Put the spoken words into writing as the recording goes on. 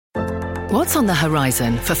What's on the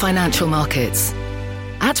horizon for financial markets?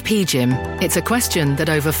 At PGIM, it's a question that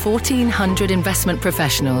over 1,400 investment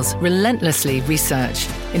professionals relentlessly research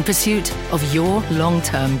in pursuit of your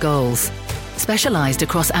long-term goals. Specialized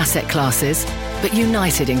across asset classes, but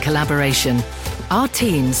united in collaboration, our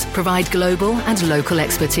teams provide global and local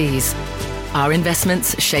expertise. Our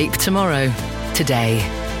investments shape tomorrow, today.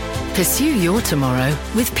 Pursue your tomorrow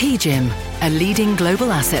with PGIM, a leading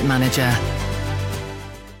global asset manager.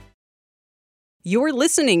 You're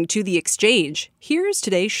listening to The Exchange. Here's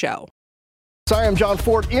today's show. Hi, I'm John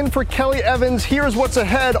Ford in for Kelly Evans. Here's what's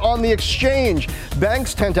ahead on The Exchange.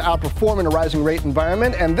 Banks tend to outperform in a rising rate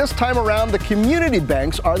environment, and this time around, the community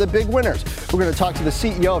banks are the big winners. We're going to talk to the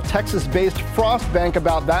CEO of Texas-based Frost Bank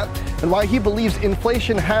about that and why he believes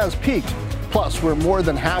inflation has peaked. Plus, we're more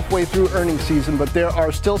than halfway through earnings season, but there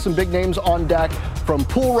are still some big names on deck. From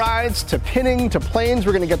pool rides to pinning to planes,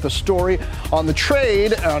 we're going to get the story on the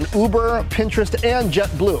trade on Uber, Pinterest, and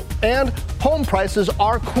JetBlue. And home prices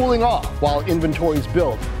are cooling off while inventories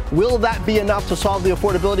build. Will that be enough to solve the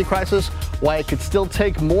affordability crisis? Why it could still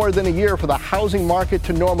take more than a year for the housing market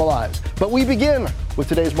to normalize. But we begin with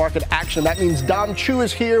today's market action. That means Dom Chu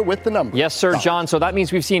is here with the numbers. Yes, sir, John. So that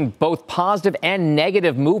means we've seen both positive and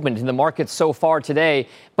negative movement in the market so far today.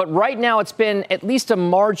 But right now, it's been at least a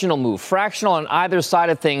marginal move, fractional on either side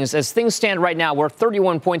of things. As things stand right now, we're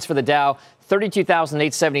 31 points for the Dow.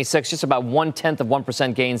 32,876, just about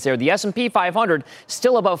 0.1% gains there. The S&P 500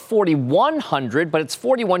 still above 4,100, but it's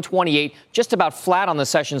 4,128, just about flat on the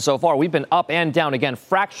session so far. We've been up and down again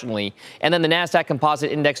fractionally. And then the NASDAQ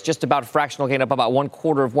Composite Index just about fractional gain up about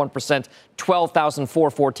 0.25%,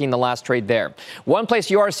 12,414 the last trade there. One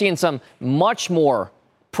place you are seeing some much more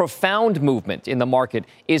profound movement in the market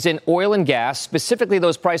is in oil and gas, specifically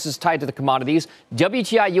those prices tied to the commodities.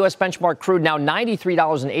 WTI U.S. benchmark crude now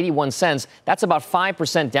 $93.81. That's about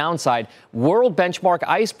 5% downside. World benchmark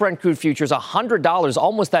ICE Brent crude futures $100,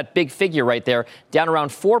 almost that big figure right there, down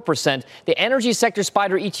around 4%. The energy sector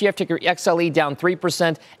spider ETF ticker XLE down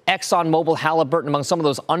 3%. ExxonMobil, Halliburton among some of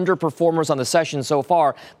those underperformers on the session so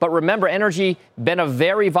far. But remember, energy been a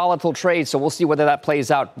very volatile trade, so we'll see whether that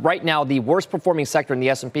plays out. Right now, the worst performing sector in the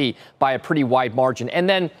S&P by a pretty wide margin. And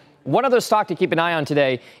then one other stock to keep an eye on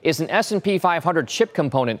today is an S&P 500 chip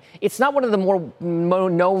component. It's not one of the more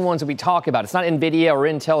known ones that we talk about. It's not NVIDIA or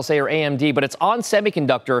Intel, say, or AMD, but it's on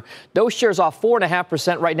semiconductor. Those shares off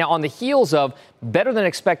 4.5% right now on the heels of better than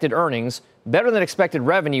expected earnings, better than expected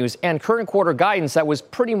revenues, and current quarter guidance that was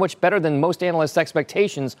pretty much better than most analysts'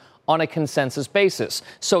 expectations on a consensus basis.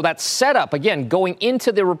 So that setup, again, going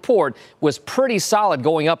into the report was pretty solid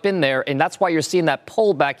going up in there, and that's why you're seeing that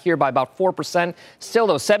pullback here by about 4%. Still,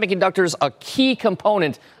 though, semiconductors, a key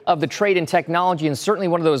component of the trade in technology and certainly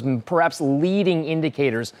one of those perhaps leading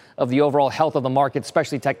indicators of the overall health of the market,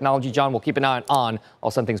 especially technology. John, we'll keep an eye on.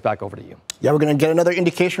 I'll send things back over to you. Yeah, we're going to get another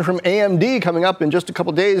indication from AMD coming up in just a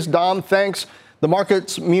couple days. Dom, thanks. The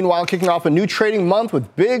market's, meanwhile, kicking off a new trading month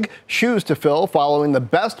with big shoes to fill following the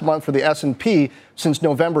best month for the S&P since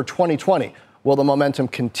November 2020. Will the momentum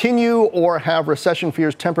continue or have recession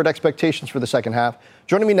fears tempered expectations for the second half?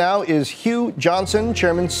 Joining me now is Hugh Johnson,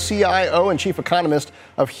 Chairman, CIO, and Chief Economist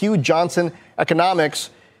of Hugh Johnson Economics.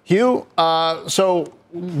 Hugh, so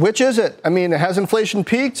which is it? I mean, has inflation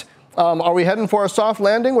peaked? Are we heading for a soft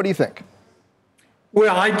landing? What do you think?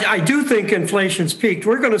 Well, I do think inflation's peaked.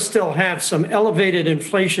 We're going to still have some elevated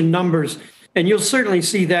inflation numbers, and you'll certainly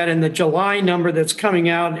see that in the July number that's coming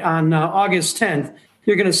out on August 10th.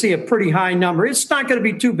 You're going to see a pretty high number. It's not going to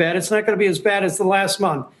be too bad. It's not going to be as bad as the last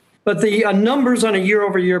month. But the numbers on a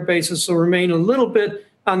year-over-year basis will remain a little bit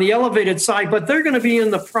on the elevated side, but they're going to be in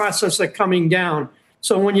the process of coming down.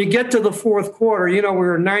 So when you get to the fourth quarter, we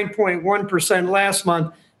were 9.1% last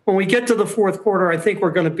month. When we get to the fourth quarter, I think we're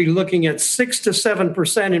going to be looking at 6 to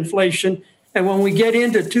 7% inflation. And when we get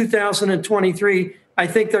into 2023, I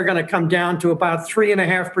think they're going to come down to about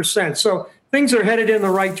 3.5%. So things are headed in the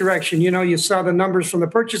right direction. You saw the numbers from the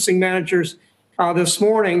purchasing managers this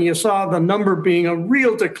morning. You saw the number being a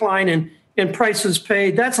real decline in prices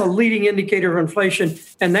paid. That's a leading indicator of inflation.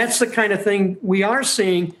 And that's the kind of thing we are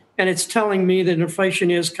seeing. And it's telling me that inflation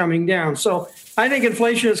is coming down. So I think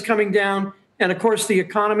inflation is coming down. And of course, the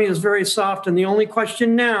economy is very soft. And the only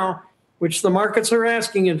question now, which the markets are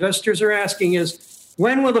asking, investors are asking, is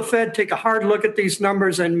when will the Fed take a hard look at these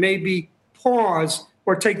numbers and maybe pause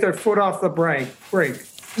or take their foot off the brake?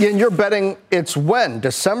 And you're betting it's when?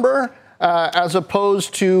 December, as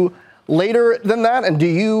opposed to later than that? And do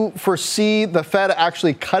you foresee the Fed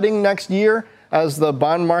actually cutting next year, as the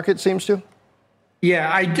bond market seems to?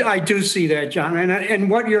 Yeah, I do see that, John.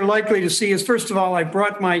 And what you're likely to see is, first of all, I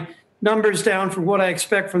brought my numbers down from what I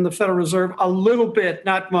expect from the Federal Reserve a little bit,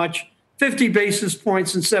 not much. 50 basis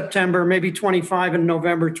points in September, maybe 25 in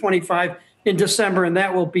November, 25 in December, and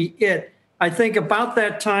that will be it. I think about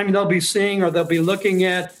that time they'll be seeing, or they'll be looking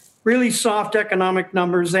at, really soft economic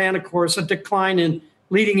numbers and, of course, a decline in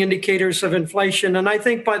leading indicators of inflation. And I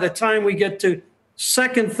think by the time we get to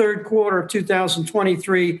second, third quarter of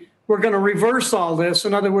 2023, we're going to reverse all this.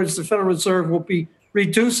 In other words, the Federal Reserve will be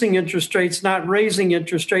reducing interest rates, not raising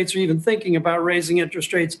interest rates, or even thinking about raising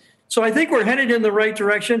interest rates. So I think we're headed in the right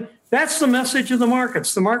direction. That's the message of the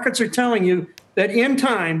markets. The markets are telling you that in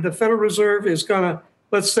time, the Federal Reserve is going to,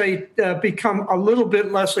 let's say, become a little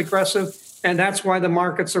bit less aggressive. And that's why the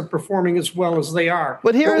markets are performing as well as they are.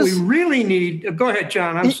 But what we really need, go ahead,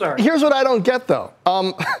 John, I'm sorry. Here's what I don't get, though.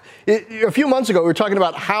 A few months ago, we were talking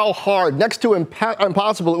about how hard, next to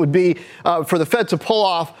impossible, it would be for the Fed to pull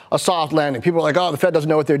off a soft landing. People are like, oh, the Fed doesn't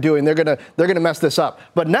know what they're doing. They're gonna mess this up.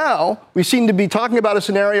 But now we seem to be talking about a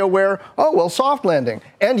scenario where, oh, well, soft landing.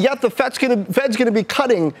 And yet the Fed's gonna be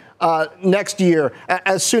cutting next year,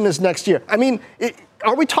 as soon as next year. I mean,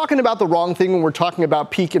 are we talking about the wrong thing when we're talking about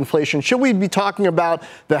peak inflation? Should we be talking about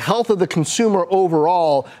the health of the consumer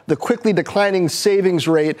overall, the quickly declining savings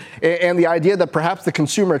rate, and the idea that perhaps the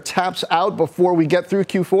consumer taps out before we get through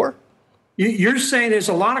Q4? You're saying there's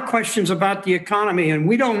a lot of questions about the economy, and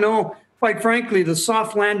we don't know, quite frankly, the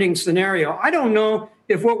soft landing scenario. I don't know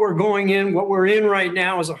if what we're in right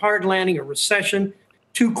now is a hard landing, a recession.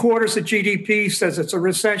 2 quarters of GDP says it's a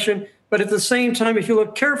recession. But at the same time, if you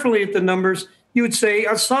look carefully at the numbers, you would say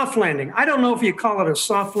a soft landing. I don't know if you call it a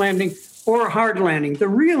soft landing or a hard landing. The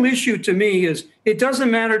real issue to me is it doesn't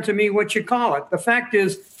matter to me what you call it. The fact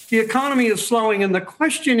is the economy is slowing. And the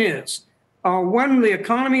question is, when the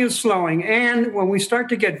economy is slowing and when we start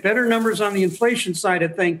to get better numbers on the inflation side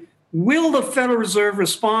of things, will the Federal Reserve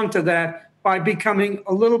respond to that by becoming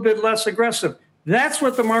a little bit less aggressive? That's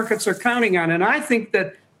what the markets are counting on. And I think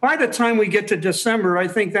that by the time we get to December, I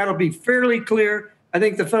think that'll be fairly clear. I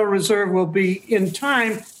think the Federal Reserve will be, in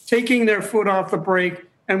time, taking their foot off the brake,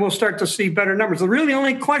 and we'll start to see better numbers. The really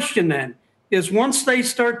only question then is, once they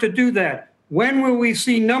start to do that, when will we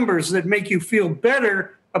see numbers that make you feel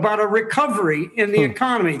better about a recovery in the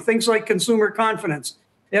economy? Things like consumer confidence.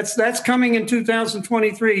 That's coming in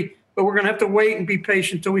 2023, but we're going to have to wait and be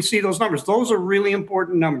patient till we see those numbers. Those are really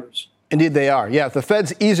important numbers. Indeed, they are. Yeah, if the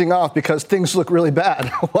Fed's easing off because things look really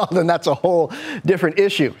bad, well, then that's a whole different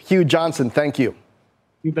issue. Hugh Johnson, thank you.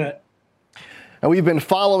 You bet. And we've been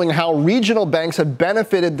following how regional banks have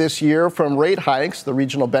benefited this year from rate hikes. The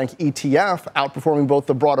regional bank ETF outperforming both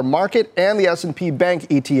the broader market and the S&P Bank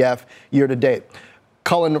ETF year to date.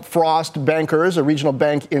 Cullen Frost Bankers, a regional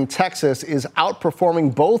bank in Texas, is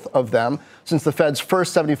outperforming both of them. Since the Fed's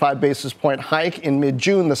first 75 basis point hike in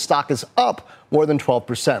mid-June, the stock is up more than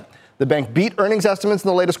 12%. The bank beat earnings estimates in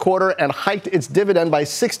the latest quarter and hiked its dividend by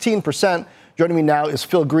 16%. Joining me now is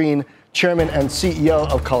Phil Green, Chairman and CEO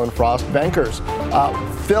of Cullen Frost Bankers.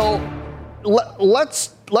 Phil,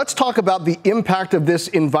 let's talk about the impact of this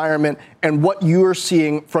environment and what you're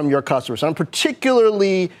seeing from your customers. I'm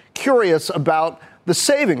particularly curious about the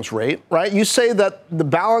savings rate, right? You say that the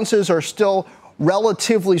balances are still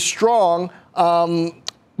relatively strong,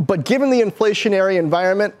 but given the inflationary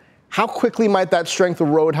environment, how quickly might that strength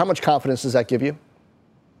erode? How much confidence does that give you?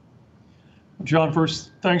 John,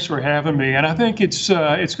 first, thanks for having me. And I think it's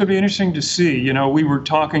going to be interesting to see. You know, we were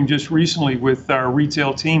talking just recently with our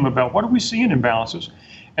retail team about what are we seeing in balances.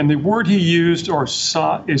 And the word he used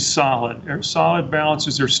is solid. Solid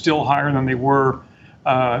balances are still higher than they were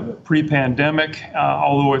pre-pandemic,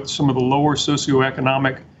 although at some of the lower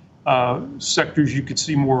socioeconomic sectors, you could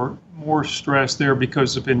see more stress there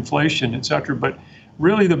because of inflation, et cetera. But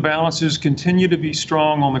really, the balances continue to be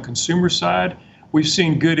strong on the consumer side. We've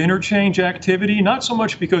seen good interchange activity, not so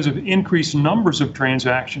much because of increased numbers of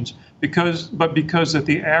transactions, but because at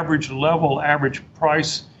the average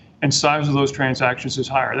price and size of those transactions is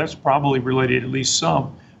higher. That's probably related at least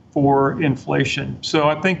some for inflation. So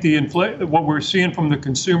I think what we're seeing from the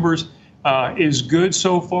consumers is good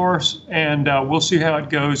so far, and we'll see how it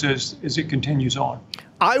goes as it continues on.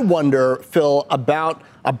 I wonder, Phil, about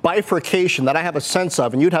a bifurcation that I have a sense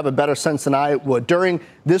of, and you'd have a better sense than I would, during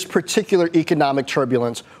this particular economic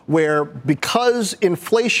turbulence, where because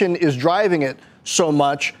inflation is driving it so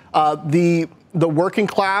much, the working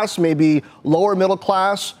class, maybe lower middle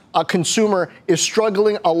class, consumer is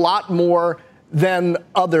struggling a lot more than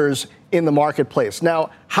others in the marketplace.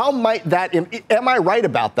 Now, how might that, am I right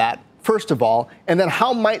about that, first of all? And then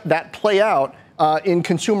how might that play out in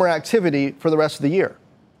consumer activity for the rest of the year?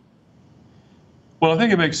 Well, I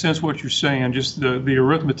think it makes sense what you're saying. Just the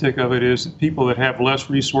arithmetic of it is that people that have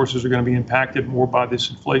less resources are going to be impacted more by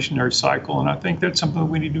this inflationary cycle. And I think that's something that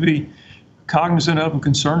we need to be cognizant of and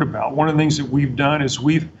concerned about. One of the things that we've done is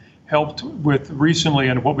we've helped with recently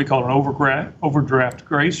in what we call an overdraft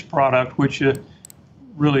grace product, which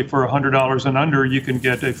really for $100 and under, you can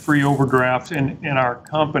get a free overdraft in our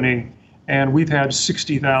company. And we've had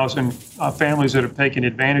 60,000 families that have taken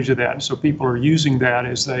advantage of that. And so people are using that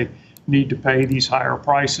as they need to pay these higher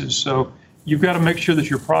prices. So you've got to make sure that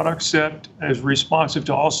your product set is responsive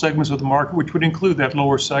to all segments of the market, which would include that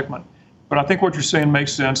lower segment. But I think what you're saying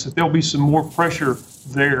makes sense, that there'll be some more pressure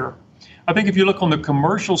there. I think if you look on the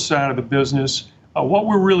commercial side of the business, what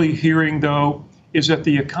we're really hearing, though, is that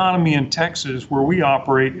the economy in Texas, where we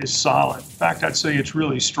operate, is solid. In fact, I'd say it's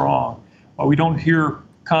really strong. We don't hear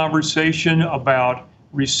conversation about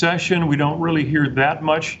recession. We don't really hear that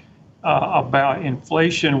much about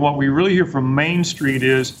inflation. What we really hear from Main Street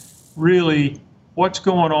is really what's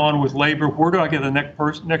going on with labor. Where do I get the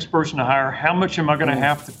next person to hire? How much am I going to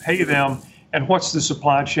have to pay them? And what's the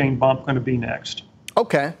supply chain bump going to be next?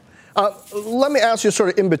 Okay. Let me ask you sort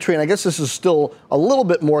of in between. I guess this is still a little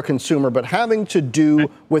bit more consumer, but having to do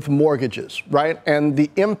with mortgages, right? And the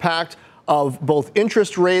impact of both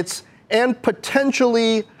interest rates and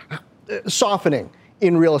potentially softening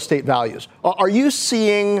in real estate values. Are you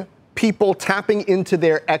seeing people tapping into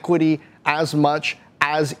their equity as much,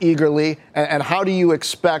 as eagerly? And how do you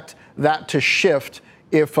expect that to shift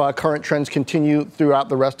if current trends continue throughout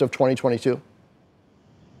the rest of 2022?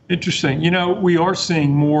 Interesting. You know, we are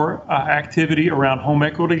seeing more activity around home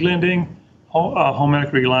equity lending, home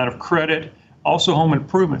equity line of credit, also home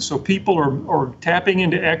improvement. So people are tapping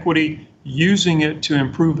into equity, using it to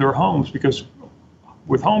improve their homes, because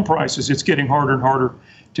with home prices, it's getting harder and harder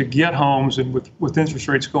to get homes, and with interest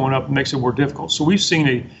rates going up, it makes it more difficult. So we've seen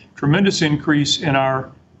a tremendous increase in our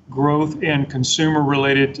growth in consumer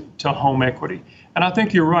related to home equity. And I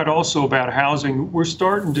think you're right also about housing. We're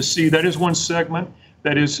starting to see that is one segment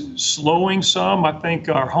that is slowing some. I think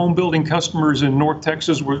our home building customers in North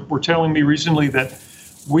Texas were telling me recently that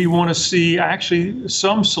we want to see actually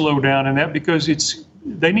some slowdown in that, because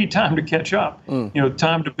they need time to catch up. You know,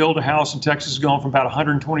 time to build a house in Texas is going from about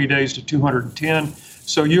 120 days to 210.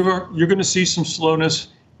 So you're going to see some slowness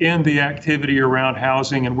in the activity around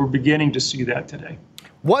housing, and we're beginning to see that today.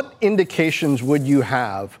 What indications would you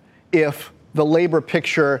have if the labor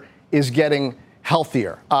picture is getting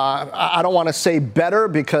healthier? I don't want to say better,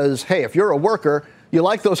 because, hey, if you're a worker, you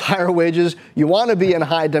like those higher wages, you want to be in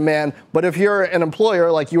high demand. But if you're an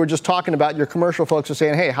employer, like you were just talking about, your commercial folks are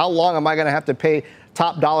saying, hey, how long am I going to have to pay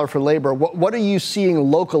top dollar for labor? What are you seeing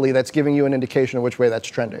locally that's giving you an indication of which way that's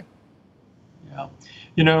trending? Yeah.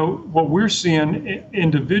 You know, what we're seeing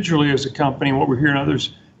individually as a company, and what we're hearing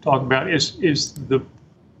others talk about is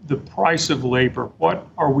the price of labor. What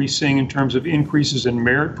are we seeing in terms of increases in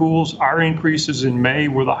merit pools? Our increases in May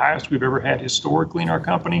were the highest we've ever had historically in our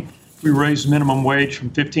company. We raised minimum wage from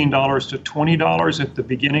 $15 to $20 at the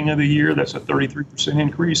beginning of the year. That's a 33%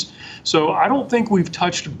 increase. So I don't think we've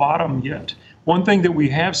touched bottom yet. One thing that we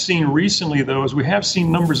have seen recently, though, is we have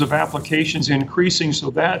seen numbers of applications increasing. So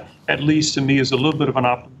that, at least to me, is a little bit of an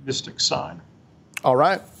optimistic sign. All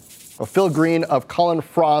right. Well, Phil Green of Cullen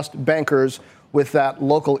Frost Bankers with that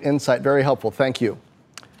local insight. Very helpful. Thank you.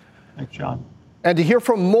 Thanks, John. And to hear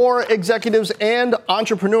from more executives and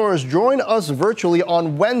entrepreneurs, join us virtually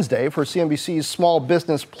on Wednesday for CNBC's Small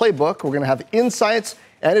Business Playbook. We're going to have insights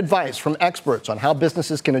and advice from experts on how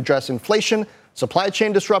businesses can address inflation, supply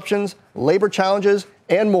chain disruptions, labor challenges,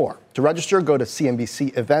 and more. To register, go to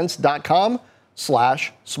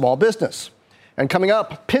cnbcevents.com/smallbusiness. And coming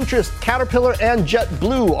up, Pinterest, Caterpillar, and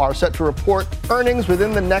JetBlue are set to report earnings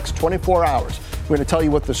within the next 24 hours. We're going to tell you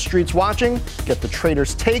what the street's watching, get the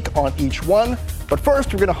trader's take on each one. But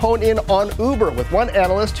first, we're going to hone in on Uber with one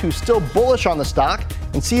analyst who's still bullish on the stock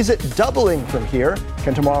and sees it doubling from here.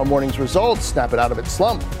 Can tomorrow morning's results snap it out of its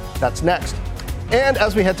slump? That's next. And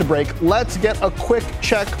as we head to break, let's get a quick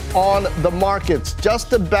check on the markets.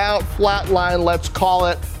 Just about flatline, let's call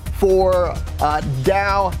it, for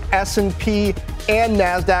Dow, S&P, and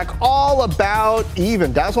NASDAQ, all about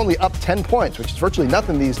even. Dow's only up 10 points, which is virtually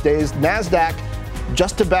nothing these days. NASDAQ,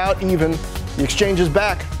 just about even. The exchange is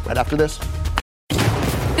back right after this.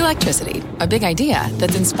 Electricity, a big idea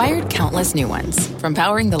that's inspired countless new ones. From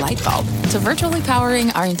powering the light bulb to virtually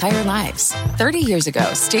powering our entire lives. 30 years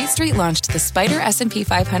ago, State Street launched the Spider S&P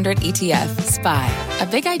 500 ETF, SPY. A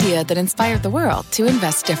big idea that inspired the world to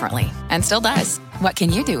invest differently, and still does. What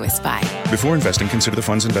can you do with SPY? Before investing, consider the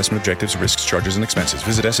fund's investment objectives, risks, charges, and expenses.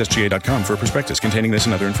 Visit ssga.com for a prospectus containing this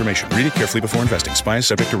and other information. Read it carefully before investing. SPY is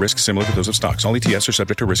subject to risks similar to those of stocks. All ETFs are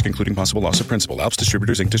subject to risk, including possible loss of principal. Alps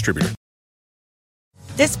Distributors, Inc. Distributor.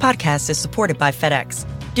 This podcast is supported by FedEx.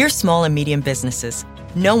 Dear small and medium businesses,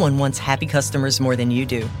 no one wants happy customers more than you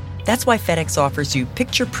do. That's why FedEx offers you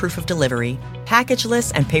picture proof of delivery,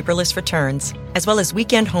 packageless and paperless returns, as well as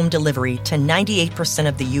weekend home delivery to 98%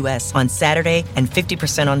 of the U.S. on Saturday and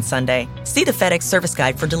 50% on Sunday. See the FedEx service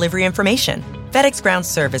guide for delivery information. FedEx Ground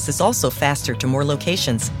service is also faster to more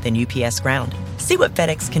locations than UPS Ground. See what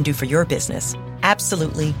FedEx can do for your business.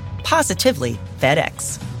 Absolutely, positively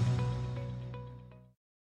FedEx.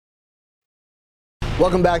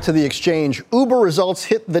 Welcome back to The Exchange. Uber results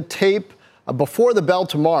hit the tape before the bell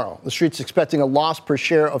tomorrow. The Street's expecting a loss per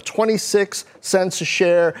share of 26 cents a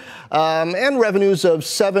share and revenues of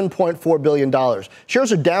 $7.4 billion.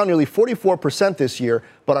 Shares are down nearly 44% this year,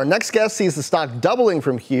 but our next guest sees the stock doubling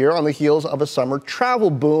from here on the heels of a summer travel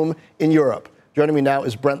boom in Europe. Joining me now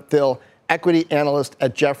is Brent Thill, equity analyst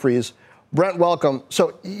at Jefferies. Brent, welcome.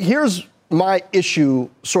 So here's my issue,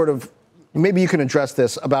 sort of. Maybe you can address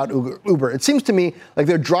this about Uber. It seems to me like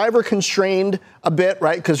they're driver constrained a bit,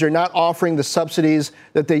 right? Because they're not offering the subsidies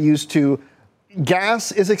that they used to.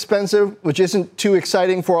 Gas is expensive, which isn't too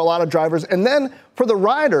exciting for a lot of drivers. And then for the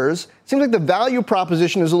riders, it seems like the value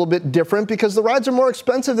proposition is a little bit different because the rides are more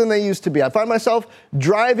expensive than they used to be. I find myself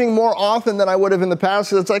driving more often than I would have in the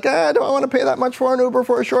past. It's like, do I want to pay that much for an Uber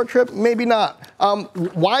for a short trip? Maybe not.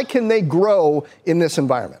 Why can they grow in this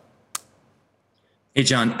environment? Hey,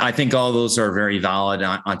 John, I think all those are very valid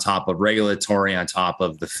on top of regulatory, on top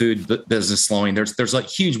of the food business slowing. There's a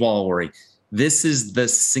huge wall of worry. This is the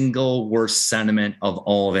single worst sentiment of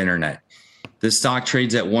all of internet. The stock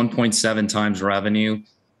trades at 1.7 times revenue.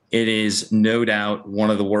 It is no doubt one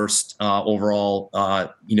of the worst overall,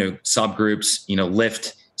 subgroups.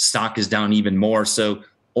 Lyft stock is down even more. So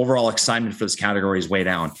overall excitement for this category is way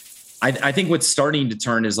down. I think what's starting to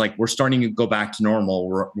turn is like we're starting to go back to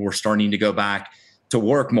normal. We're starting to go back to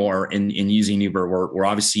work more in using Uber. We're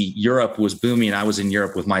obviously Europe was booming. I was in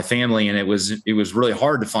Europe with my family, and it was really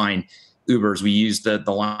hard to find Ubers. We used the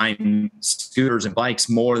Lime scooters and bikes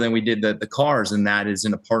more than we did the cars, and that is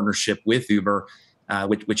in a partnership with Uber,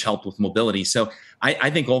 which helped with mobility. So I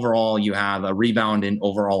think overall you have a rebound in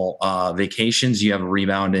overall vacations. You have a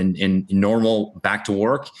rebound in normal back to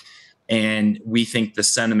work. And we think the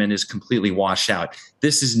sentiment is completely washed out.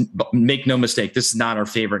 Make no mistake, this is not our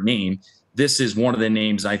favorite name. This is one of the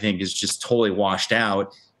names I think is just totally washed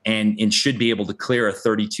out and should be able to clear a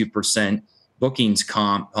 32% bookings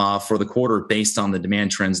comp for the quarter based on the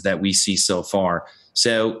demand trends that we see so far.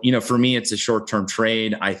 So, for me, it's a short-term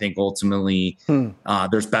trade. I think ultimately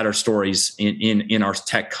there's better stories in our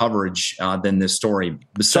tech coverage than this story.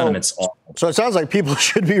 The sentiment's awful. So it sounds like people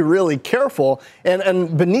should be really careful.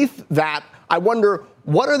 And beneath that, I wonder,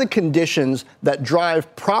 what are the conditions that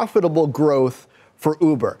drive profitable growth for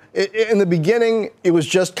Uber? In the beginning, it was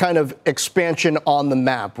just kind of expansion on the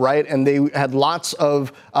map, right? And they had lots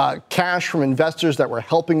of cash from investors that were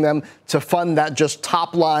helping them to fund that just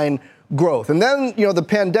top line growth. And then, the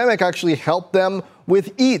pandemic actually helped them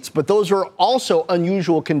with Eats, but those are also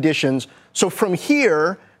unusual conditions. So from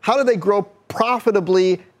here, how do they grow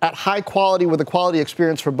profitably at high quality with a quality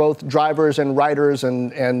experience for both drivers and riders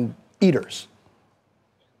and eaters?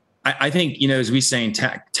 I think, as we say in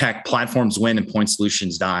tech platforms win and point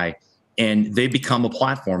solutions die, and they become a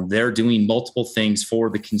platform. They're doing multiple things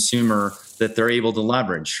for the consumer that they're able to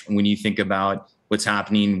leverage. When you think about what's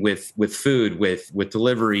happening with food, with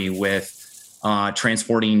delivery, with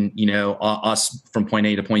transporting, us from point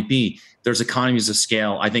A to point B, there's economies of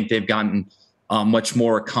scale. I think they've gotten much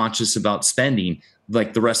more conscious about spending.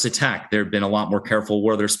 Like the rest of tech, they've been a lot more careful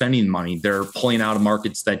where they're spending money. They're pulling out of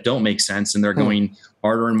markets that don't make sense, and they're going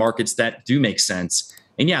harder in markets that do make sense.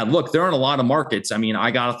 And yeah, look, there aren't a lot of markets. I mean, I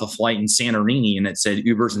got off the flight in Santorini, and it said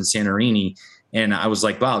Uber's in Santorini. And I was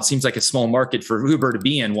like, wow, it seems like a small market for Uber to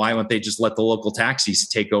be in. Why wouldn't they just let the local taxis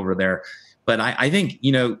take over there? But I think,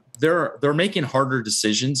 they're making harder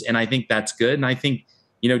decisions, and I think that's good. And I think,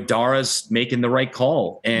 Dara's making the right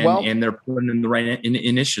call, and they're putting in the right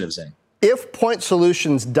initiatives in. If point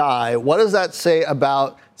solutions die, what does that say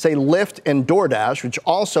about, say, Lyft and DoorDash, which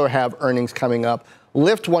also have earnings coming up?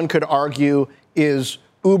 Lyft, one could argue, is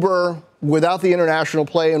Uber without the international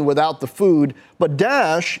play and without the food. But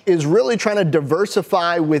Dash is really trying to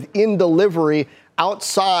diversify within delivery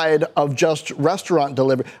outside of just restaurant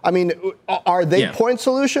delivery. I mean, are they point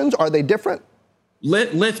solutions? Are they different?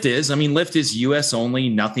 Lyft is. I mean, Lyft is U.S. only,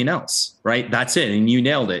 nothing else, right? That's it. And you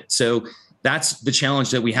nailed it. So That's the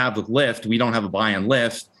challenge that we have with Lyft. We don't have a buy on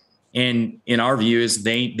Lyft. And in our view is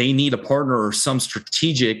they need a partner or some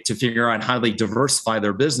strategic to figure out how they diversify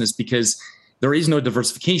their business, because there is no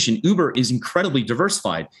diversification. Uber is incredibly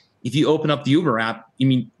diversified. If you open up the Uber app, I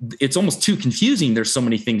mean, it's almost too confusing. There's so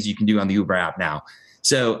many things you can do on the Uber app now.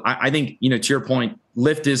 So I think, to your point,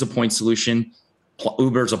 Lyft is a point solution.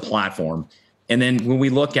 Uber is a platform. And then when we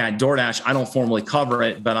look at DoorDash, I don't formally cover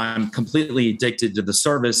it, but I'm completely addicted to the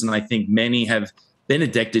service. And I think many have been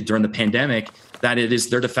addicted during the pandemic, that it is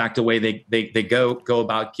their de facto way they go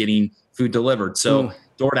about getting food delivered. So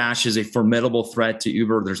DoorDash is a formidable threat to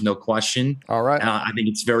Uber. There's no question. All right. I think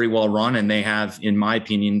it's very well run, and they have, in my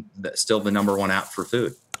opinion, still the number one app for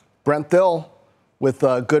food. Brent Thill with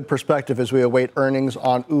good perspective as we await earnings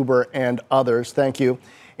on Uber and others. Thank you.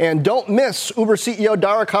 And don't miss Uber CEO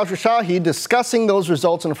Dara Khosrowshahi discussing those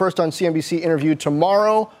results in a First on CNBC interview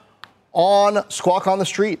tomorrow on Squawk on the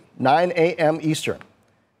Street, 9 a.m. Eastern.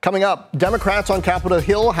 Coming up, Democrats on Capitol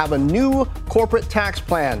Hill have a new corporate tax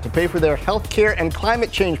plan to pay for their health care and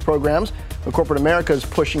climate change programs. The corporate America is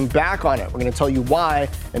pushing back on it. We're going to tell you why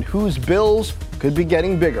and whose bills could be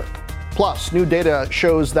getting bigger. Plus, new data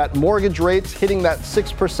shows that mortgage rates hitting that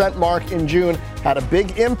 6% mark in June had a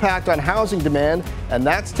big impact on housing demand, and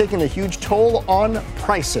that's taking a huge toll on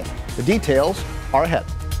pricing. The details are ahead.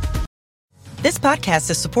 This podcast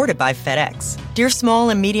is supported by FedEx. Dear small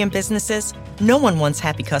and medium businesses, no one wants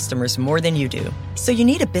happy customers more than you do. So you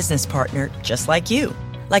need a business partner just like you.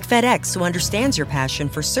 Like FedEx, who understands your passion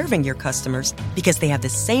for serving your customers because they have the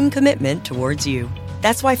same commitment towards you.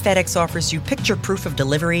 That's why FedEx offers you picture proof of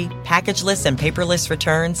delivery, packageless and paperless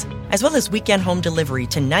returns, as well as weekend home delivery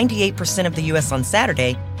to 98% of the U.S. on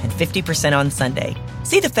Saturday and 50% on Sunday.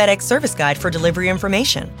 See the FedEx service guide for delivery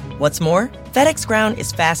information. What's more, FedEx Ground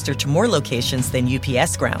is faster to more locations than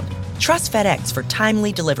UPS Ground. Trust FedEx for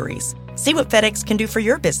timely deliveries. See what FedEx can do for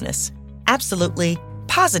your business. Absolutely,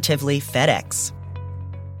 positively FedEx.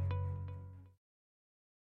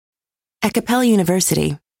 At Capella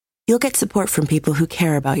University, you'll get support from people who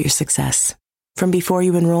care about your success. From before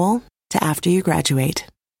you enroll to after you graduate,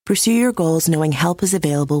 pursue your goals knowing help is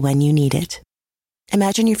available when you need it.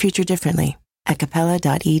 Imagine your future differently at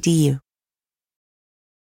capella.edu.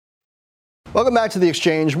 Welcome back to the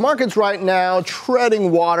Exchange. Markets right now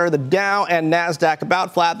treading water. The Dow and NASDAQ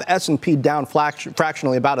about flat. The S&P down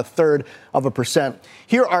fractionally about 0.33%.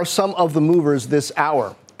 Here are some of the movers this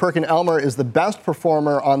hour. Perkin-Elmer is the best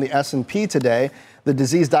performer on the S&P today. The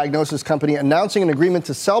disease diagnosis company announcing an agreement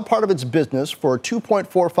to sell part of its business for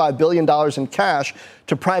 $2.45 billion in cash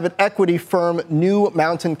to private equity firm New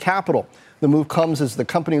Mountain Capital. The move comes as the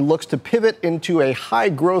company looks to pivot into a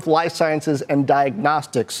high-growth life sciences and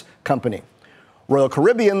diagnostics company. Royal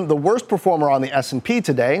Caribbean, the worst performer on the S&P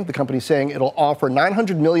today. The company saying it'll offer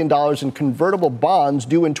 $900 million in convertible bonds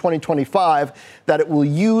due in 2025 that it will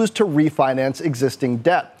use to refinance existing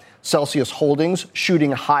debt. Celsius Holdings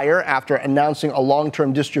shooting higher after announcing a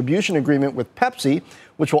long-term distribution agreement with Pepsi,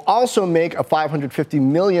 which will also make a $550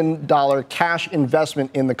 million cash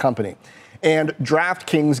investment in the company. And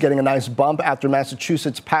DraftKings getting a nice bump after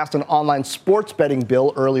Massachusetts passed an online sports betting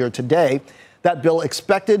bill earlier today. That bill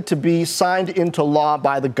expected to be signed into law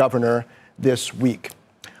by the governor this week.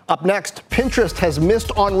 Up next, Pinterest has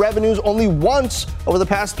missed on revenues only once over the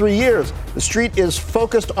past 3 years. The street is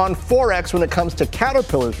focused on Forex when it comes to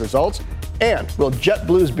Caterpillar's results. And will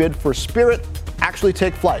JetBlue's bid for Spirit actually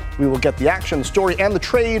take flight? We will get the action, the story, and the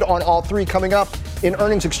trade on all three coming up in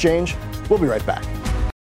Earnings Exchange. We'll be right back.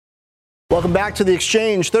 Welcome back to the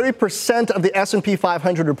Exchange. 30% of the S&P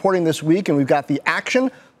 500 reporting this week, and we've got the action,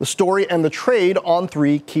 the story, and the trade on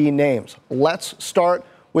three key names. Let's start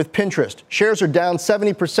with Pinterest. Shares are down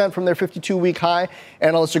 70% from their 52-week high.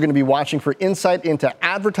 Analysts are going to be watching for insight into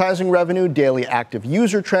advertising revenue, daily active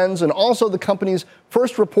user trends, and also the company's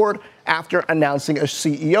first report after announcing a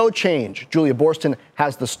CEO change. Julia Borston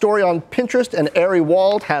has the story on Pinterest, and Ari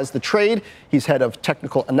Wald has the trade. He's head of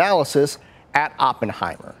technical analysis at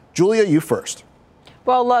Oppenheimer. Julia, you first.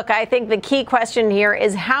 Well, look, I think the key question here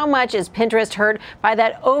is how much is Pinterest hurt by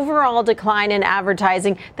that overall decline in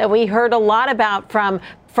advertising that we heard a lot about from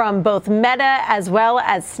both Meta as well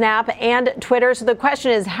as Snap and Twitter. So the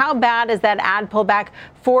question is, how bad is that ad pullback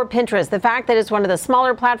for Pinterest? The fact that it's one of the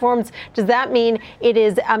smaller platforms, does that mean it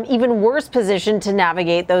is even worse positioned to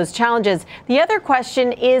navigate those challenges? The other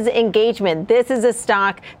question is engagement. This is a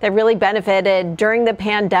stock that really benefited during the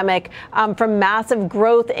pandemic from massive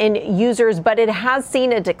growth in users, but it has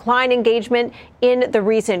seen a decline in engagement in the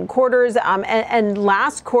recent quarters. And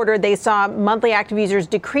last quarter, they saw monthly active users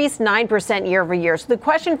decrease 9% year over year. So the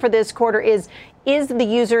question for this quarter is Is the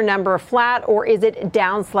user number flat or is it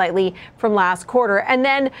down slightly from last quarter? And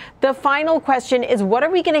then the final question is, what are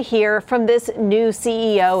we going to hear from this new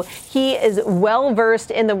CEO? He is well versed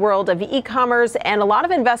in the world of e-commerce, and a lot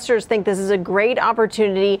of investors think this is a great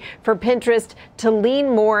opportunity for Pinterest to lean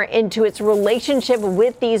more into its relationship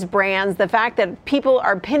with these brands. The fact that people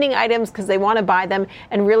are pinning items because they want to buy them,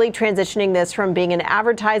 and really transitioning this from being an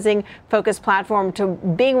advertising focused platform to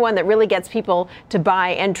being one that really gets people to buy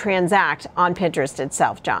and transact on Pinterest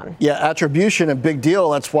itself, John. Yeah, attribution, a big deal.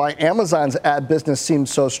 That's why Amazon's ad business seems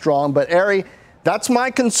so strong. But Ari, that's my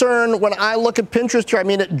concern when I look at Pinterest here. I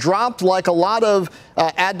mean, it dropped like a lot of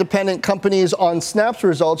ad-dependent companies on Snap's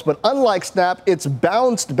results, but unlike Snap, it's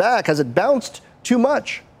bounced back. Has it bounced too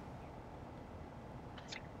much?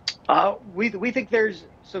 We think there's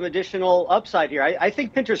some additional upside here. I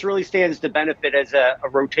think Pinterest really stands to benefit as a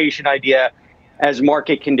rotation idea as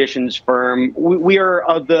market conditions firm. We are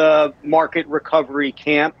of the market recovery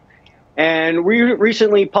camp, and we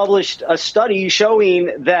recently published a study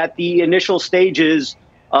showing that the initial stages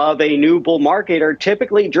of a new bull market are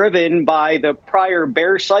typically driven by the prior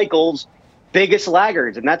bear cycle's biggest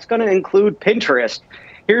laggards, and that's going to include Pinterest.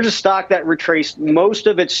 Here's a stock that retraced most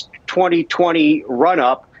of its 2020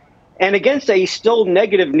 run-up, and against a still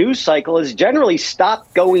negative news cycle, has generally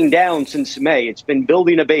stopped going down since May. It's been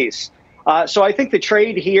building a base. So I think the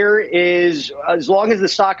trade here is, as long as the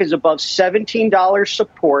stock is above $17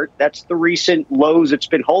 support, that's the recent lows it's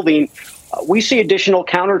been holding, we see additional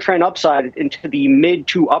counter trend upside into the mid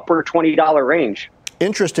to upper $20 range.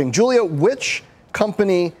 Interesting. Julia, which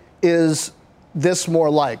company is this more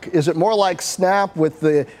like? Is it more like Snap with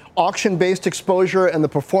the auction-based exposure and the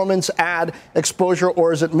performance ad exposure,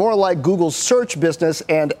 or is it more like Google's search business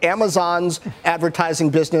and Amazon's advertising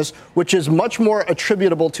business, which is much more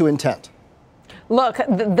attributable to intent? Look,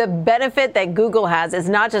 the benefit that Google has is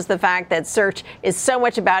not just the fact that search is so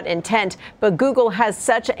much about intent, but Google has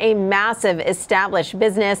such a massive established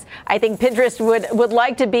business. I think Pinterest would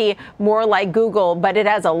like to be more like Google, but it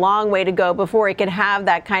has a long way to go before it can have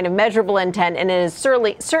that kind of measurable intent, and it is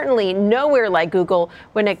certainly nowhere like Google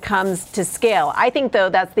when it comes to scale. I think, though,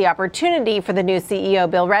 that's the opportunity for the new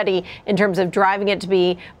CEO, Bill Ready, in terms of driving it to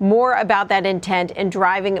be more about that intent and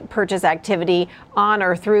driving purchase activity on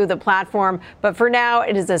or through the platform. But for now,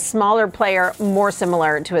 it is a smaller player, more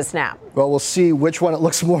similar to a Snap. Well, we'll see which one it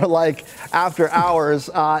looks more like after hours.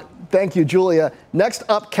 Thank you, Julia. Next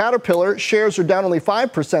up, Caterpillar. Shares are down only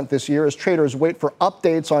 5% this year as traders wait for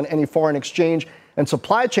updates on any foreign exchange and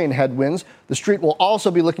supply chain headwinds. The street will also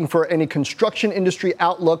be looking for any construction industry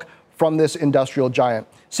outlook from this industrial giant.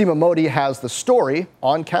 Seema Modi has the story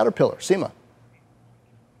on Caterpillar. Seema.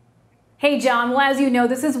 Hey, John. Well, as you know,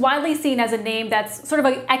 this is widely seen as a name that's sort of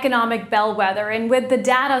an economic bellwether. And with the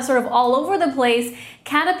data sort of all over the place,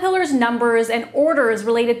 Caterpillar's numbers and orders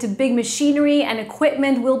related to big machinery and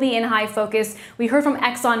equipment will be in high focus. We heard from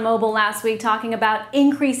ExxonMobil last week talking about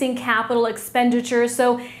increasing capital expenditures.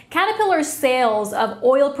 So Caterpillar's sales of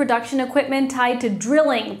oil production equipment tied to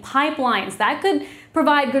drilling, pipelines, that could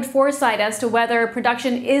provide good foresight as to whether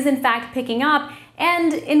production is in fact picking up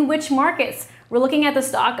and in which markets. We're looking at the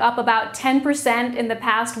stock up about 10% in the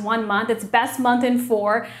past 1 month. Its best month in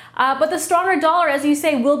 4. But the stronger dollar, as you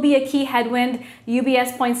say, will be a key headwind.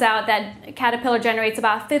 UBS points out that Caterpillar generates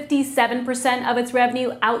about 57% of its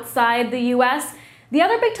revenue outside the U.S. The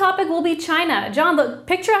other big topic will be China. John, the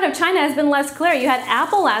picture out of China has been less clear. You had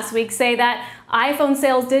Apple last week say that iPhone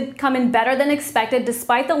sales did come in better than expected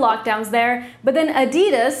despite the lockdowns there. But then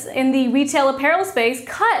Adidas in the retail apparel space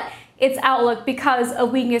cut its outlook because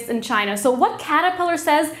of weakness in China. So what Caterpillar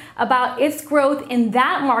says about its growth in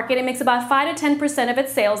that market, it makes about 5 to 10% of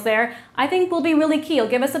its sales there, I think will be really key. It'll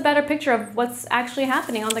give us a better picture of what's actually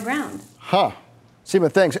happening on the ground.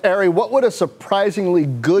 Seema, thanks. Ari, what would a surprisingly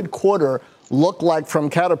good quarter look like from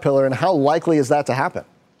Caterpillar, and how likely is that to happen?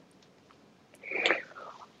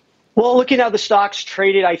 Well, looking at how the stock's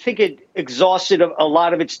traded, I think it exhausted a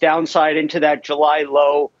lot of its downside into that July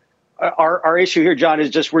low. Our issue here, John,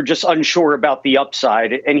 is we're just unsure about the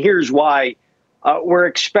upside. And here's why. We're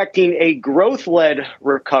expecting a growth-led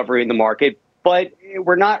recovery in the market, but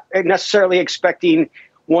we're not necessarily expecting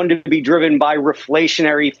one to be driven by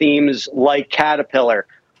reflationary themes like Caterpillar.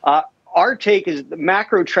 Our take is the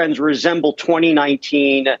macro trends resemble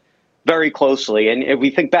 2019 very closely. And if we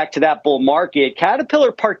think back to that bull market,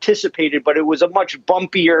 Caterpillar participated, but it was a much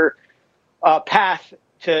bumpier path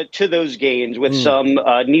to those gains with some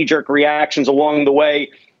knee-jerk reactions along the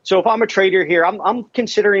way. So if I'm a trader here, I'm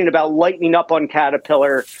considering about lightening up on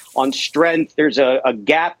Caterpillar on strength. There's a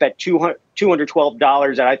gap at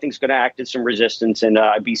 $212 that I think is going to act as some resistance, and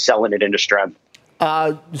I'd be selling it into strength.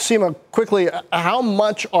 Seema, quickly, how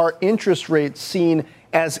much are interest rates seen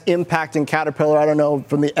as impacting Caterpillar? I don't know,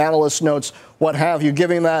 from the analyst notes, what have you,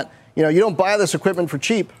 giving that, you don't buy this equipment for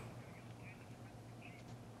cheap.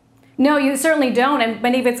 No, you certainly don't. And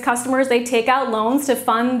many of its customers, they take out loans to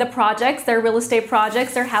fund the projects, their real estate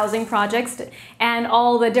projects, their housing projects, and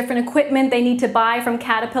all the different equipment they need to buy from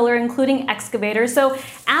Caterpillar, including excavators. So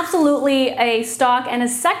absolutely a stock and a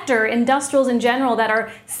sector, industrials in general, that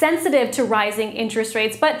are sensitive to rising interest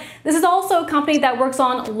rates. But this is also a company that works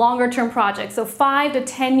on longer term projects. So 5 to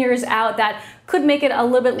 10 years out, that could make it a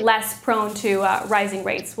little bit less prone to rising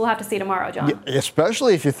rates. We'll have to see tomorrow, John. Yeah,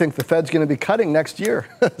 especially if you think the Fed's going to be cutting next year.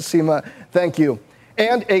 Seema, thank you.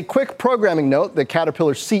 And a quick programming note, the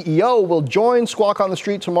Caterpillar CEO will join Squawk on the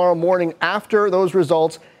Street tomorrow morning after those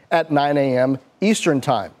results at 9 a.m. Eastern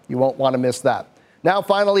Time. You won't want to miss that. Now,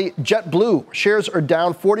 finally, JetBlue. Shares are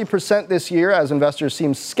down 40% this year as investors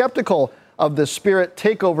seem skeptical of the Spirit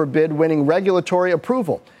takeover bid winning regulatory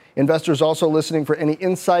approval. Investors also listening for any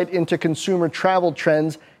insight into consumer travel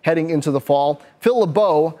trends heading into the fall. Phil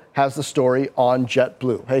LeBeau has the story on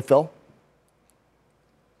JetBlue. Hey, Phil.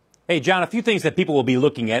 Hey, John, a few things that people will be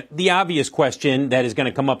looking at. The obvious question that is going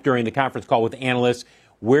to come up during the conference call with analysts,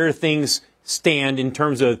 where things stand in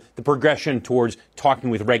terms of the progression towards talking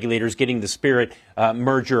with regulators, getting the Spirit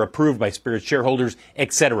merger approved by Spirit shareholders,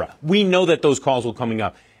 et cetera. We know that those calls will coming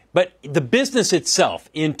up. But the business itself,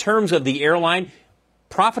 in terms of the airline,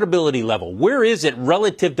 profitability level, where is it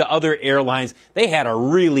relative to other airlines? They had a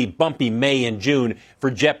really bumpy May and June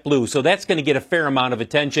for JetBlue, so that's going to get a fair amount of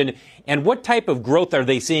attention. And what type of growth are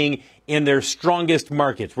they seeing in their strongest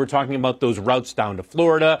markets? We're talking about those routes down to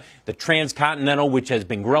Florida, the transcontinental, which has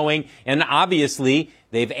been growing, and obviously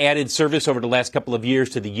they've added service over the last couple of years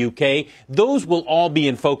to the UK. Those will all be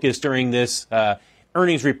in focus during this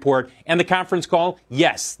earnings report and the conference call.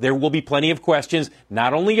 Yes, there will be plenty of questions,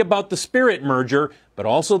 not only about the Spirit merger, but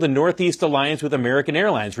also the Northeast Alliance with American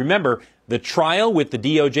Airlines. Remember, the trial with the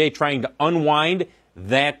DOJ trying to unwind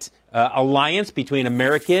that alliance between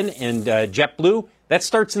American and JetBlue, that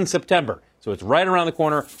starts in September. So it's right around the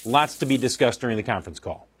corner. Lots to be discussed during the conference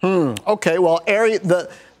call. Okay, well, Ari, the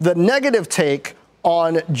negative take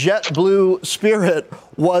on JetBlue Spirit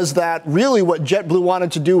was that really what JetBlue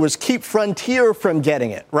wanted to do was keep Frontier from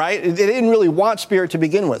getting it, right? They didn't really want Spirit to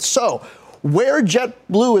begin with. So where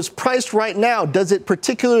JetBlue is priced right now, does it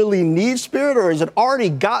particularly need Spirit, or has it already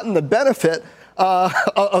gotten the benefit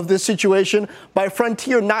of this situation by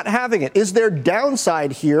Frontier not having it? Is there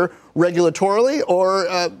downside here regulatorily or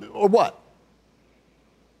what?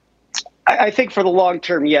 I think for the long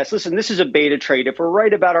term, yes. Listen, this is a beta trade. If we're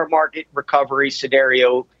right about our market recovery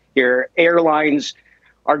scenario here, airlines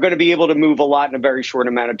are going to be able to move a lot in a very short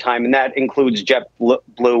amount of time. And that includes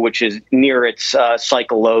JetBlue, which is near its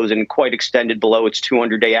cycle lows and quite extended below its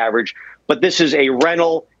 200-day average. But this is a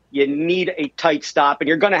rental. You need a tight stop, and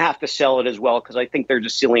you're going to have to sell it as well, because I think there's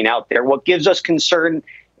a ceiling out there. What gives us concern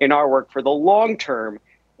in our work for the long term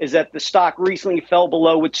is that the stock recently fell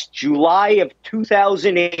below its July of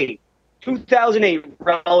 2008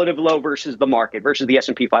 relative low versus the market, versus the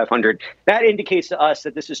S&P 500. That indicates to us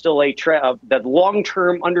that this is still a trend, that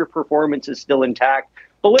long-term underperformance is still intact.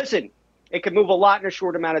 But listen, it can move a lot in a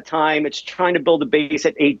short amount of time. It's trying to build a base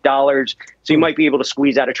at $8, so you might be able to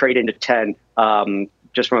squeeze out a trade into 10,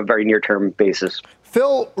 just from a very near-term basis.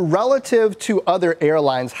 Phil, relative to other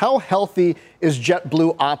airlines, how healthy is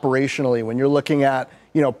JetBlue operationally when you're looking at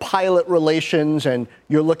pilot relations, and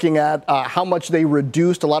you're looking at how much they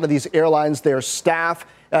reduced a lot of these airlines, their staff,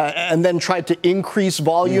 and then tried to increase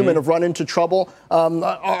volume and have run into trouble?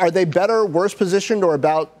 Are they better, worse positioned, or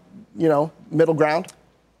about, middle ground?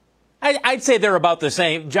 I'd say they're about the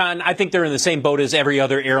same. John, I think they're in the same boat as every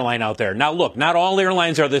other airline out there. Now, look, not all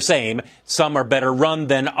airlines are the same. Some are better run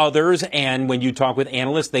than others. And when you talk with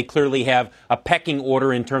analysts, they clearly have a pecking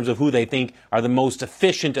order in terms of who they think are the most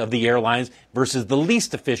efficient of the airlines versus the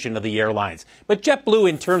least efficient of the airlines. But JetBlue,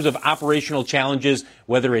 in terms of operational challenges,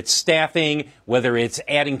 whether it's staffing, whether it's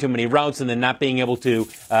adding too many routes and then not being able to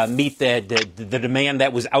meet the demand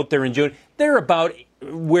that was out there in June, they're about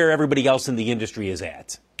where everybody else in the industry is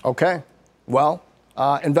at. Okay. Well,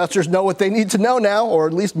 investors know what they need to know now, or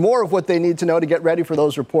at least more of what they need to know to get ready for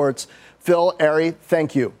those reports. Phil, Ari,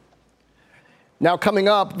 thank you. Now coming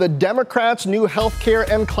up, the Democrats' new health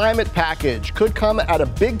care and climate package could come at a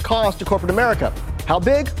big cost to corporate America. How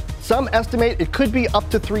big? Some estimate it could be up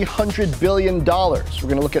to $300 billion. We're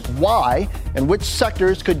going to look at why and which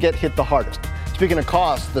sectors could get hit the hardest. Speaking of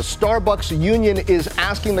costs, the Starbucks union is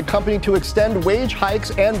asking the company to extend wage hikes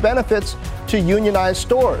and benefits to unionized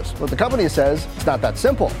stores. But the company says it's not that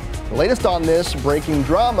simple. The latest on this breaking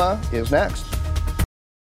drama is next.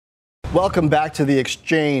 Welcome back to The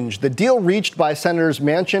Exchange. The deal reached by Senators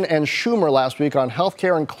Manchin and Schumer last week on health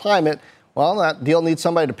care and climate, well, that deal needs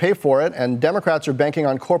somebody to pay for it, and Democrats are banking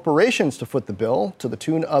on corporations to foot the bill to the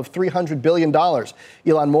tune of $300 billion.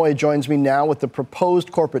 Elon Moy joins me now with the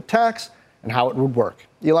proposed corporate tax and how it would work.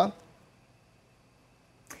 Elon?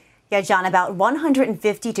 Yeah, John, about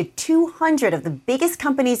 150 to 200 of the biggest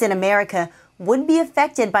companies in America would be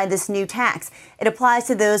affected by this new tax. It applies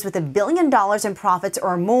to those with $1 billion in profits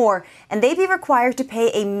or more, and they'd be required to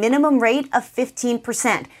pay a minimum rate of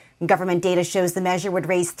 15%. Government data shows the measure would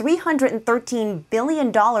raise $313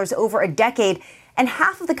 billion over a decade, and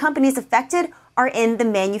half of the companies affected are in the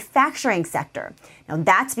manufacturing sector. Now,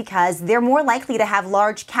 that's because they're more likely to have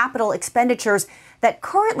large capital expenditures that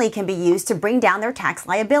currently can be used to bring down their tax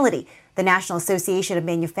liability. The National Association of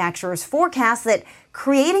Manufacturers forecasts that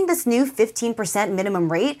creating this new 15%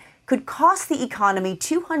 minimum rate could cost the economy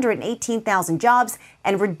 218,000 jobs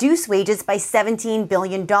and reduce wages by $17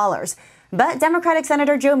 billion. But Democratic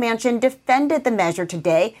Senator Joe Manchin defended the measure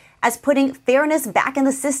today as putting fairness back in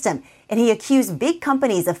the system, and he accused big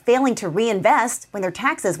companies of failing to reinvest when their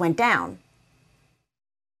taxes went down.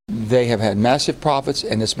 They have had massive profits,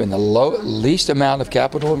 and it's been the least amount of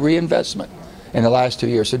capital reinvestment in the last 2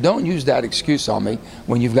 years. So don't use that excuse on me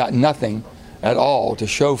when you've got nothing at all to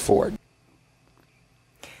show for it.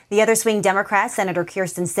 The other swing Democrat, Senator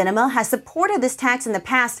Kyrsten Sinema, has supported this tax in the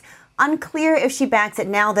past. Unclear if she backs it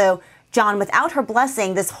now, though. John, without her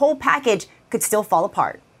blessing, this whole package could still fall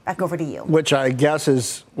apart. Back over to you. Which I guess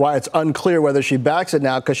is why it's unclear whether she backs it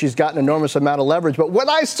now, because she's got an enormous amount of leverage. But when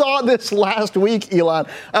I saw this last week, Elon,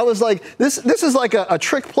 I was like, this is like a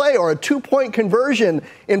trick play or a 2-point conversion.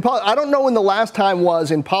 I don't know when the last time was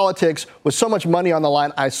in politics with so much money on the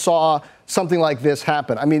line I saw something like this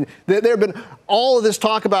happen. I mean, there have been all of this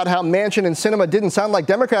talk about how Manchin and Sinema didn't sound like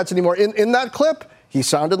Democrats anymore. In that clip, he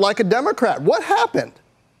sounded like a Democrat. What happened?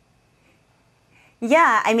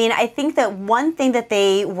 Yeah, I mean, I think that one thing that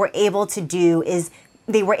they were able to do is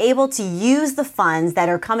they were able to use the funds that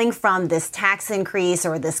are coming from this tax increase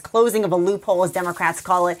or this closing of a loophole, as Democrats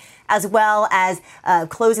call it, as well as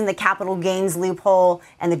closing the capital gains loophole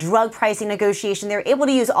and the drug pricing negotiation. They're able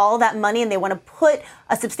to use all that money, and they want to put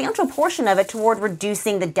a substantial portion of it toward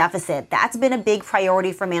reducing the deficit. That's been a big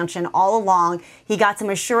priority for Manchin all along. He got some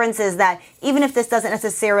assurances that even if this doesn't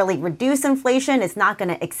necessarily reduce inflation, it's not going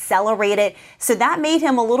to accelerate it. So that made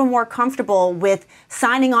him a little more comfortable with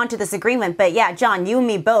signing on to this agreement. But yeah, John, you and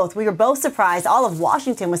me both, we were both surprised. All of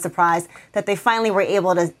Washington was surprised that they finally were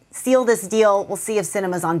able to seal this deal. We'll see if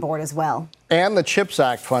Sinema's on board as well. And the CHIPS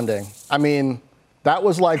Act funding. I mean, that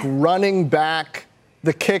was like running back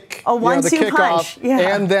the kick, the kickoff,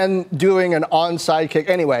 and then doing an onside kick.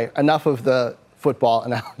 Anyway, enough of the football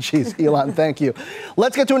analogies. Elon, thank you.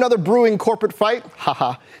 Let's get to another brewing corporate fight.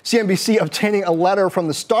 Haha. CNBC obtaining a letter from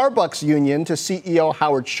the Starbucks union to CEO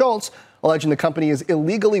Howard Schultz, alleging the company is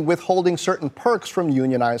illegally withholding certain perks from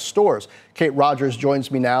unionized stores. Kate Rogers joins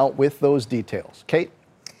me now with those details. Kate?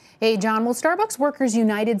 Hey, John. Well, Starbucks Workers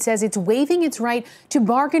United says it's waiving its right to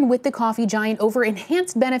bargain with the coffee giant over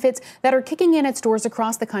enhanced benefits that are kicking in at stores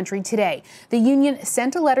across the country today. The union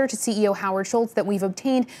sent a letter to CEO Howard Schultz that we've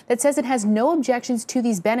obtained that says it has no objections to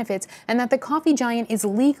these benefits and that the coffee giant is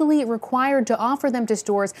legally required to offer them to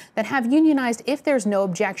stores that have unionized if there's no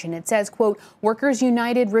objection. It says, quote, Workers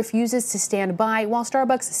United refuses to stand by while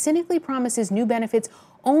Starbucks cynically promises new benefits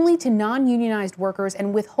only to non-unionized workers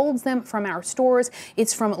and withholds them from our stores.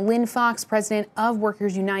 It's from Lynn Fox, president of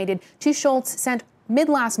Workers United, to Schultz, sent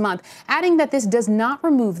mid-last month, adding that this does not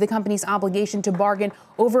remove the company's obligation to bargain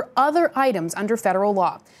over other items under federal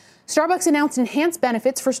law. Starbucks announced enhanced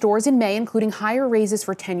benefits for stores in May, including higher raises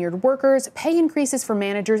for tenured workers, pay increases for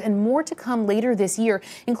managers, and more to come later this year,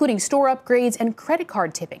 including store upgrades and credit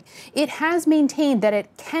card tipping. It has maintained that it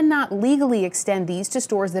cannot legally extend these to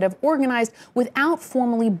stores that have organized without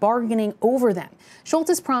formally bargaining over them. Schultz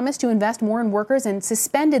has promised to invest more in workers and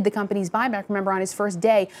suspended the company's buyback, remember, on his first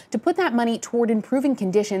day, to put that money toward improving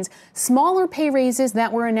conditions. Smaller pay raises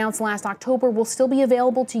that were announced last October will still be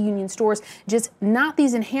available to union stores, just not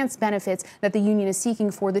these enhanced benefits that the union is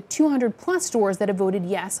seeking for the 200-plus stores that have voted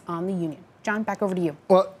yes on the union. John, back over to you.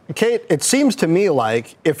 Well, Kate, it seems to me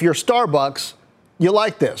like if you're Starbucks, you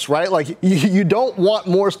like this, right? Like you don't want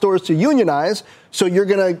more stores to unionize, so you're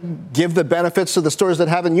going to give the benefits to the stores that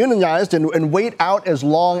haven't unionized and wait out as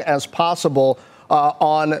long as possible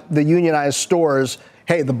on the unionized stores.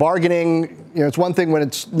 Hey, the bargaining, it's one thing when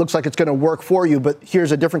it looks like it's going to work for you, but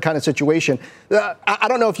here's a different kind of situation. I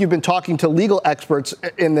don't know if you've been talking to legal experts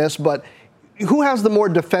in this, but who has the more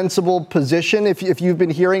defensible position? If you've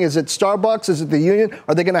been hearing, is it Starbucks? Is it the union?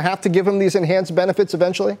 Are they going to have to give them these enhanced benefits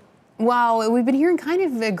eventually? Well, we've been hearing kind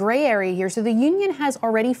of a gray area here. So the union has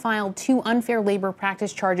already filed 2 unfair labor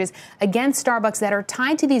practice charges against Starbucks that are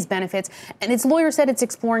tied to these benefits. And its lawyer said it's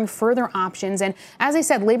exploring further options. And as I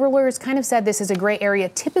said, labor lawyers kind of said this is a gray area.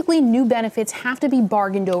 Typically, new benefits have to be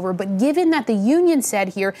bargained over. But given that the union said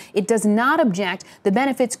here it does not object, the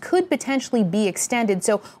benefits could potentially be extended.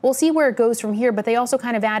 So we'll see where it goes from here. But they also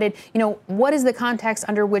kind of added, what is the context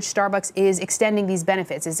under which Starbucks is extending these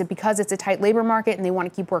benefits? Is it because it's a tight labor market and they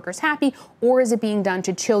want to keep workers happy, or is it being done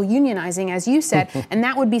to chill unionizing, as you said? And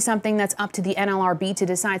that would be something that's up to the NLRB to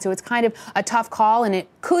decide. So it's kind of a tough call, and it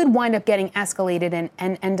could wind up getting escalated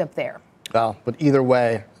and end up there. Well, but either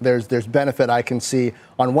way, there's benefit I can see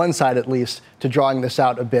on one side at least to drawing this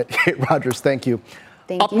out a bit. Kate Rogers, thank you.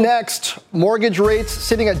 Up next, mortgage rates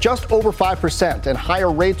sitting at just over 5%, and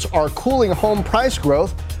higher rates are cooling home price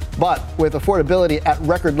growth. But with affordability at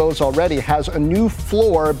record lows already, has a new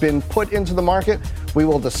floor been put into the market? We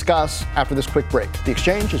will discuss after this quick break. The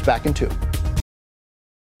Exchange is back in 2.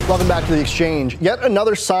 Welcome back to The Exchange. Yet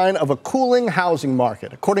another sign of a cooling housing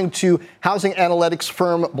market. According to housing analytics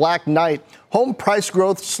firm Black Knight, home price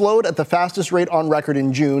growth slowed at the fastest rate on record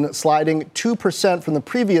in June, sliding 2% from the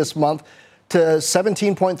previous month to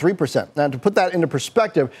 17.3%. Now, to put that into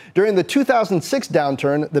perspective, during the 2006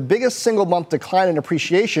 downturn, the biggest single-month decline in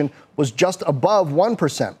appreciation was just above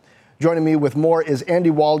 1%. Joining me with more is Andy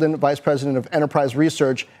Walden, Vice President of Enterprise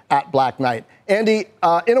Research at Black Knight. Andy,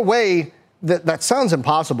 in a way, that sounds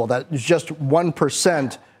impossible. That is just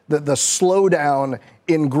 1%, the slowdown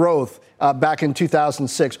in growth back in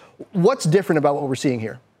 2006. What's different about what we're seeing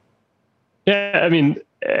here? Yeah, I mean,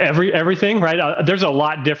 everything, right? There's a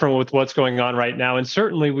lot different with what's going on right now. And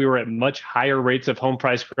certainly we were at much higher rates of home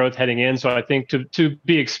price growth heading in. So I think to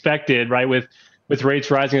be expected, right, with rates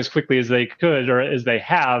rising as quickly as they could or as they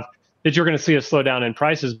have, that you're going to see a slowdown in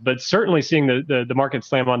prices, but certainly seeing the market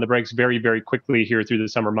slam on the brakes very, very quickly here through the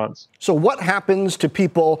summer months. So what happens to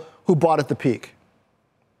people who bought at the peak?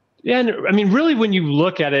 Yeah, and I mean, really, when you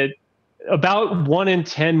look at it, about 1 in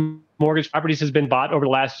 10 mortgage properties has been bought over the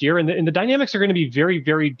last year, and the dynamics are going to be very,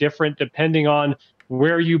 very different depending on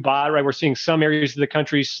where you bought, right? We're seeing some areas of the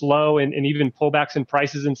country slow and even pullbacks in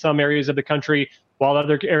prices in some areas of the country, while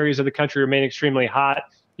other areas of the country remain extremely hot.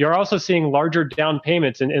 You're also seeing larger down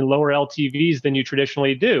payments and lower LTVs than you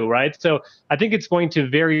traditionally do, right? So I think it's going to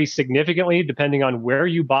vary significantly depending on where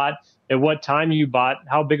you bought, at what time you bought,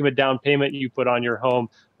 how big of a down payment you put on your home,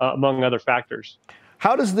 among other factors.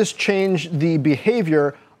 How does this change the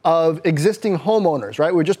behavior of existing homeowners,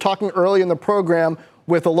 right? We were just talking early in the program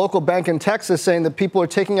with a local bank in Texas saying that people are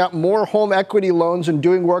taking out more home equity loans and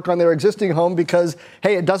doing work on their existing home because,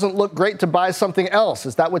 hey, it doesn't look great to buy something else.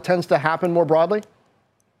 Is that what tends to happen more broadly?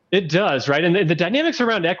 It does, right? And the dynamics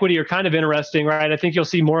around equity are kind of interesting, right? I think you'll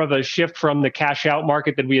see more of a shift from the cash out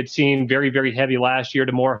market that we had seen very, very heavy last year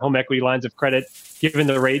to more home equity lines of credit, given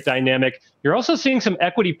the rate dynamic. You're also seeing some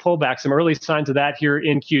equity pullback, some early signs of that here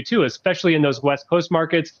in Q2, especially in those West Coast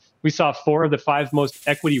markets. We saw 4 of the 5 most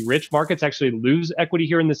equity-rich markets actually lose equity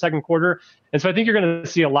here in the second quarter. And so I think you're going to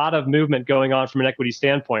see a lot of movement going on from an equity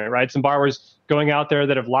standpoint, right? Some borrowers going out there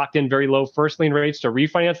that have locked in very low first lien rates to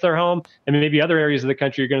refinance their home. And maybe other areas of the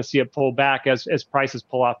country, you're going to see it pull back as prices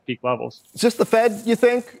pull off peak levels. Is this the Fed, you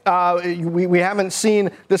think? We haven't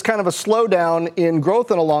seen this kind of a slowdown in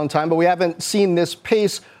growth in a long time, but we haven't seen this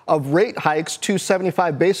pace of rate hikes,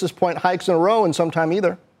 275 basis point hikes in a row in some time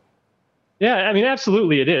either. Yeah, I mean,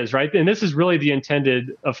 absolutely it is, right? And this is really the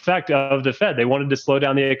intended effect of the Fed. They wanted to slow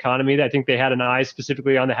down the economy. I think they had an eye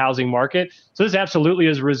specifically on the housing market. So this absolutely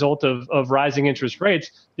is a result of rising interest rates.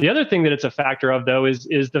 The other thing that it's a factor of, though, is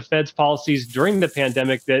the Fed's policies during the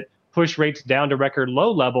pandemic that push rates down to record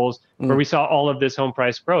low levels where we saw all of this home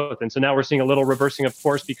price growth. And so now we're seeing a little reversing, of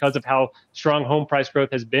course, because of how strong home price growth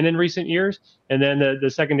has been in recent years. And then the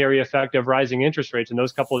secondary effect of rising interest rates. And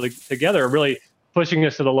those coupled together are really pushing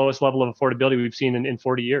us to the lowest level of affordability we've seen in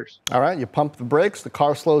 40 years. All right, you pump the brakes, the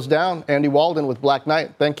car slows down. Andy Walden with Black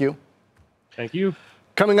Knight, thank you. Thank you.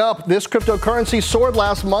 Coming up, this cryptocurrency soared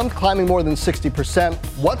last month, climbing more than 60%.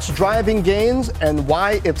 What's driving gains and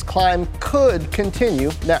why its climb could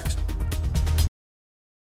continue next.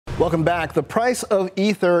 Welcome back. The price of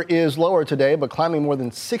Ether is lower today, but climbing more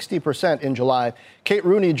than 60% in July. Kate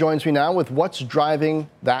Rooney joins me now with what's driving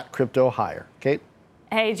that crypto higher. Kate?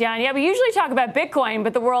 Hey, John. Yeah, we usually talk about Bitcoin,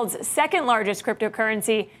 but the world's second largest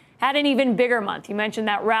cryptocurrency had an even bigger month. You mentioned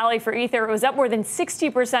that rally for Ether. It was up more than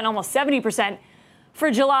 60%, almost 70%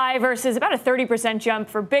 for July versus about a 30% jump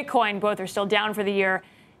for Bitcoin. Both are still down for the year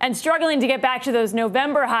and struggling to get back to those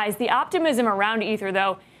November highs. The optimism around Ether,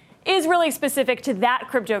 though, is really specific to that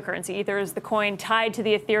cryptocurrency. Ether is the coin tied to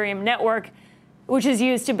the Ethereum network. which is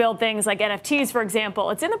used to build things like NFTs, for example.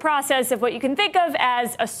 It's in the process of what you can think of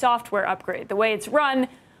as a software upgrade. The way it's run,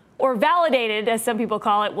 or validated, as some people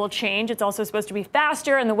call it, will change. It's also supposed to be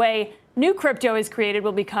faster, and the way new crypto is created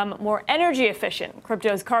will become more energy efficient.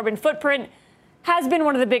 Crypto's carbon footprint has been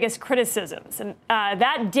one of the biggest criticisms. And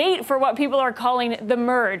that date for what people are calling the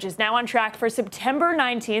merge is now on track for September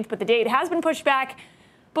 19th, but the date has been pushed back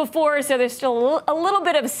before, so there's still a little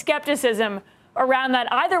bit of skepticism around that.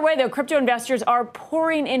 Either way, though, crypto investors are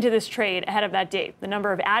pouring into this trade ahead of that date. The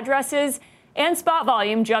number of addresses and spot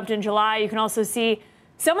volume jumped in July. You can also see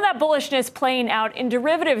some of that bullishness playing out in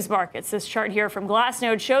derivatives markets. This chart here from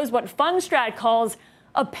Glassnode shows what Fundstrat calls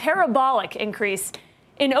a parabolic increase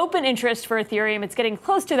in open interest for Ethereum. It's getting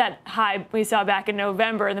close to that high we saw back in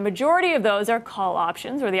November, and the majority of those are call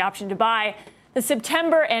options, or the option to buy. The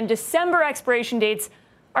September and December expiration dates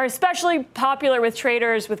are especially popular with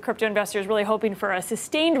traders, with crypto investors really hoping for a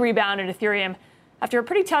sustained rebound in Ethereum after a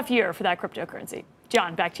pretty tough year for that cryptocurrency.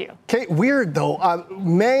 John, back to you. Okay, weird though.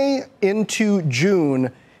 May into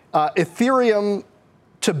June, Ethereum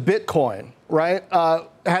to Bitcoin, right,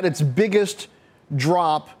 had its biggest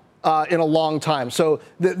drop in a long time. So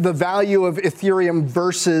the value of Ethereum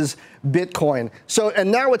versus Bitcoin. So, and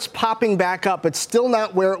now it's popping back up. It's still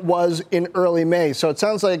not where it was in early May. So it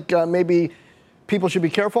sounds like maybe people should be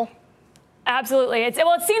careful. Absolutely. It's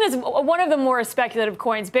seen as one of the more speculative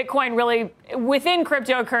coins. Bitcoin really, within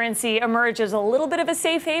cryptocurrency, emerged as a little bit of a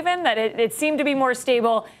safe haven, that it seemed to be more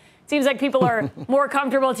stable. Seems like people are more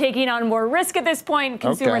comfortable taking on more risk at this point.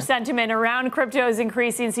 Consumer sentiment around crypto is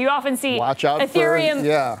increasing. So you often see Ethereum,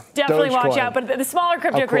 definitely Dogecoin. watch out. But the smaller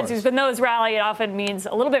cryptocurrencies, when those rally, it often means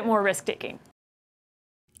a little bit more risk taking.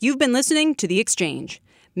 You've been listening to The Exchange.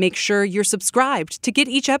 Make sure you're subscribed to get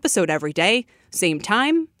each episode every day. Same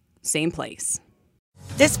time, same place.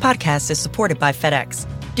 This podcast is supported by FedEx.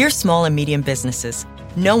 Dear small and medium businesses,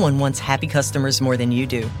 no one wants happy customers more than you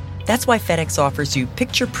do. That's why FedEx offers you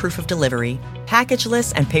picture proof of delivery,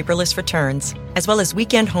 packageless and paperless returns, as well as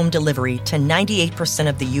weekend home delivery to 98%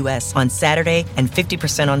 of the U.S. on Saturday and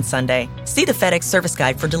 50% on Sunday. See the FedEx service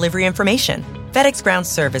guide for delivery information. FedEx Ground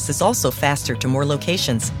service is also faster to more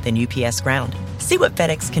locations than UPS Ground. See what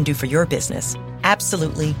FedEx can do for your business.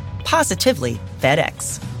 Absolutely, positively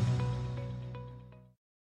FedEx.